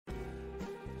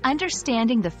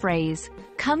Understanding the phrase,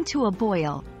 come to a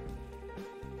boil.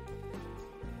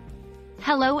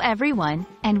 Hello everyone,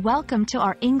 and welcome to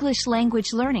our English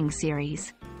language learning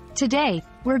series. Today,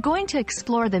 we're going to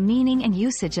explore the meaning and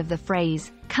usage of the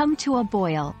phrase, come to a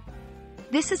boil.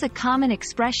 This is a common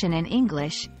expression in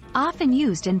English, often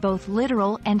used in both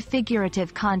literal and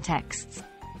figurative contexts.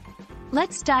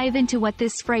 Let's dive into what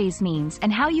this phrase means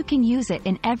and how you can use it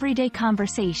in everyday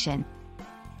conversation.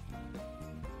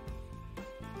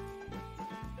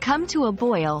 Come to a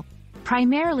boil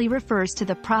primarily refers to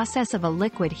the process of a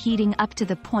liquid heating up to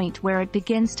the point where it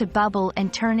begins to bubble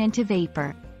and turn into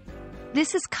vapor.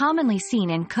 This is commonly seen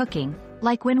in cooking,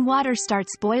 like when water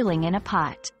starts boiling in a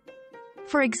pot.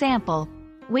 For example,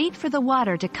 wait for the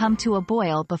water to come to a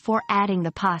boil before adding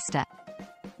the pasta.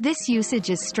 This usage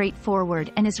is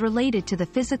straightforward and is related to the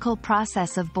physical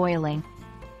process of boiling.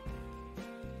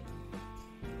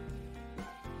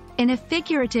 In a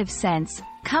figurative sense,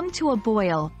 come to a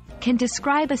boil can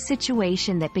describe a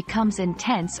situation that becomes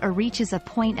intense or reaches a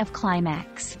point of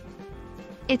climax.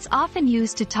 It's often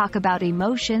used to talk about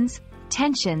emotions,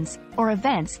 tensions, or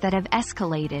events that have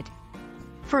escalated.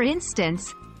 For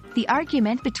instance, the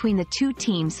argument between the two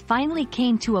teams finally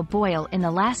came to a boil in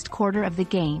the last quarter of the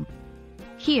game.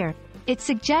 Here, it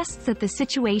suggests that the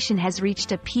situation has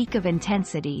reached a peak of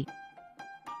intensity.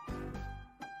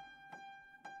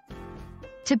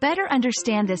 To better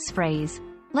understand this phrase,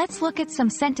 let's look at some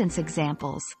sentence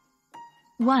examples.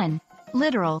 1.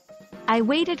 Literal. I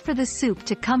waited for the soup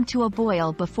to come to a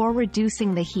boil before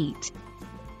reducing the heat.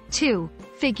 2.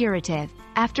 Figurative.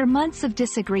 After months of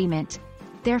disagreement,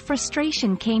 their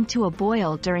frustration came to a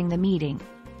boil during the meeting.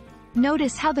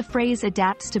 Notice how the phrase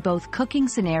adapts to both cooking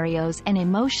scenarios and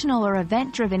emotional or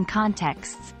event-driven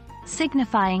contexts,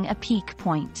 signifying a peak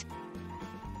point.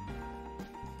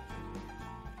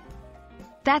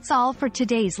 That's all for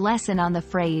today's lesson on the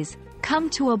phrase, come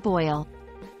to a boil.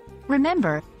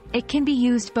 Remember, it can be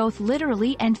used both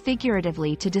literally and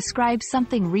figuratively to describe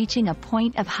something reaching a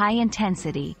point of high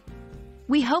intensity.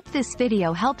 We hope this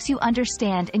video helps you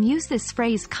understand and use this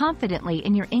phrase confidently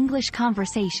in your English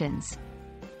conversations.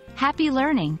 Happy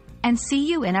learning, and see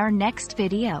you in our next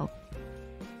video.